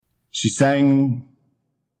She sang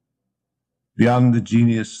beyond the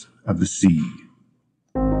genius of the sea.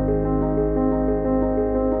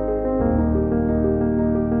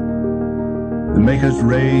 The maker's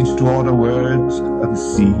rage to order words of the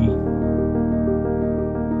sea,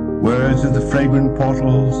 words of the fragrant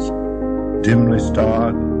portals dimly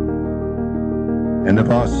starred, and of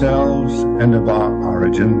ourselves and of our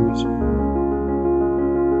origins,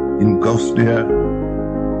 in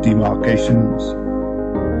ghostlier demarcations,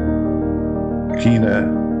 keener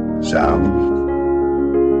sounds.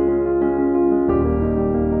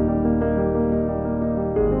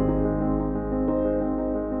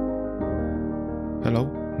 Hello,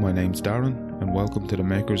 my name's Darren, and welcome to the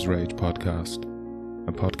Maker's Rage podcast,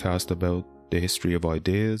 a podcast about the history of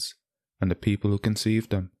ideas and the people who conceived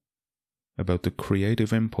them, about the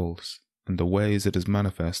creative impulse and the ways it is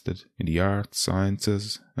manifested in the arts,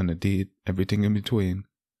 sciences, and indeed everything in between.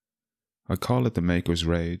 I call it the Maker's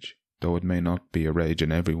Rage, though it may not be a rage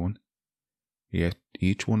in everyone. Yet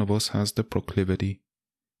each one of us has the proclivity,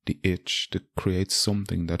 the itch to create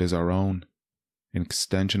something that is our own, an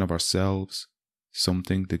extension of ourselves,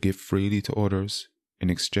 something to give freely to others in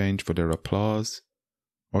exchange for their applause,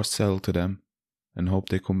 or sell to them and hope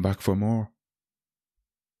they come back for more.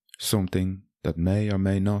 Something that may or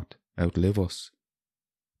may not outlive us,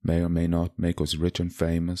 may or may not make us rich and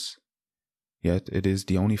famous, yet it is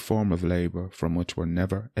the only form of labour from which we're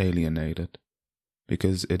never alienated,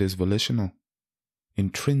 because it is volitional,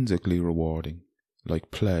 intrinsically rewarding,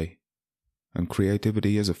 like play, and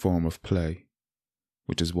creativity is a form of play,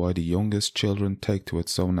 which is why the youngest children take to it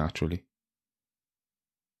so naturally.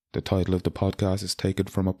 The title of the podcast is taken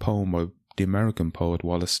from a poem by the American poet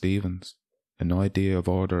Wallace Stevens, An Idea of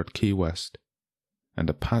Order at Key West, and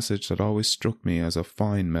a passage that always struck me as a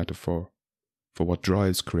fine metaphor for what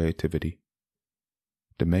drives creativity.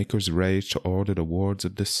 The maker's rage to order the wards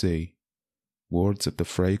of the sea, wards of the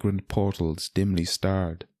fragrant portals dimly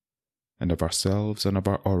starred, and of ourselves and of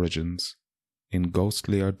our origins, in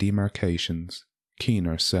ghostlier demarcations,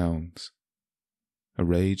 keener sounds. A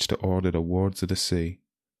rage to order the wards of the sea,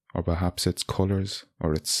 or perhaps its colours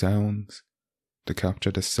or its sounds, to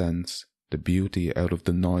capture the sense, the beauty out of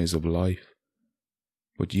the noise of life.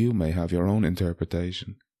 But you may have your own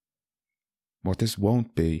interpretation. What this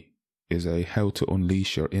won't be is a how to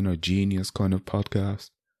unleash your inner genius kind of podcast,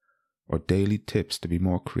 or daily tips to be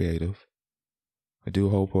more creative. I do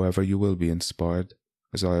hope, however, you will be inspired,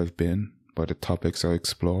 as I have been, by the topics I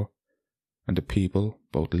explore, and the people,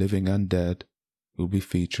 both living and dead, who will be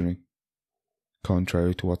featuring.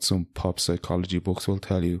 Contrary to what some pop psychology books will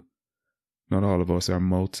tell you, not all of us are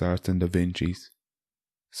Mozarts and Da Vinci's.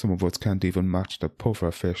 Some of us can't even match the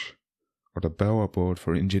puffer fish, or the bowerbird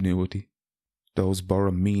for ingenuity. Those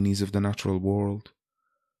Borromedes of the natural world,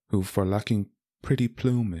 who, for lacking pretty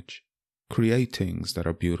plumage, create things that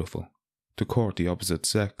are beautiful, to court the opposite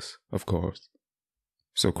sex, of course.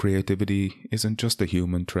 So creativity isn't just a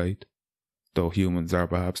human trait, though humans are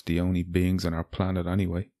perhaps the only beings on our planet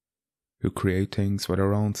anyway, who create things for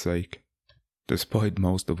their own sake, despite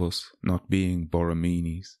most of us not being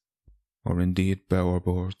Borromedes, or indeed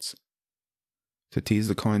bowerbirds. To tease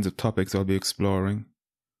the kinds of topics I'll be exploring,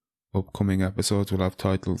 upcoming episodes will have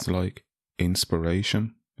titles like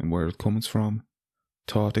Inspiration and Where It Comes From,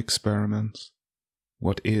 Thought Experiments,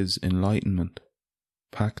 What is Enlightenment,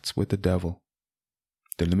 Pacts with the Devil,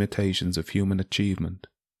 The Limitations of Human Achievement,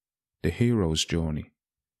 The Hero's Journey,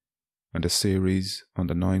 and a series on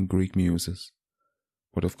the 9 Greek Muses.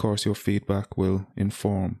 But of course your feedback will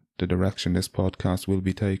inform the direction this podcast will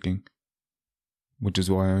be taking, which is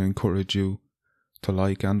why I encourage you to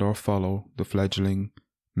like and or follow the fledgling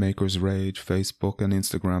Maker's Rage Facebook and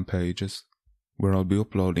Instagram pages, where I'll be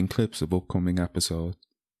uploading clips of upcoming episodes.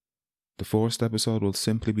 The first episode will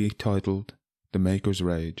simply be titled The Maker's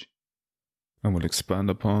Rage, and will expand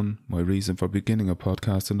upon my reason for beginning a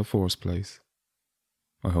podcast in the first place.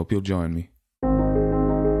 I hope you'll join me.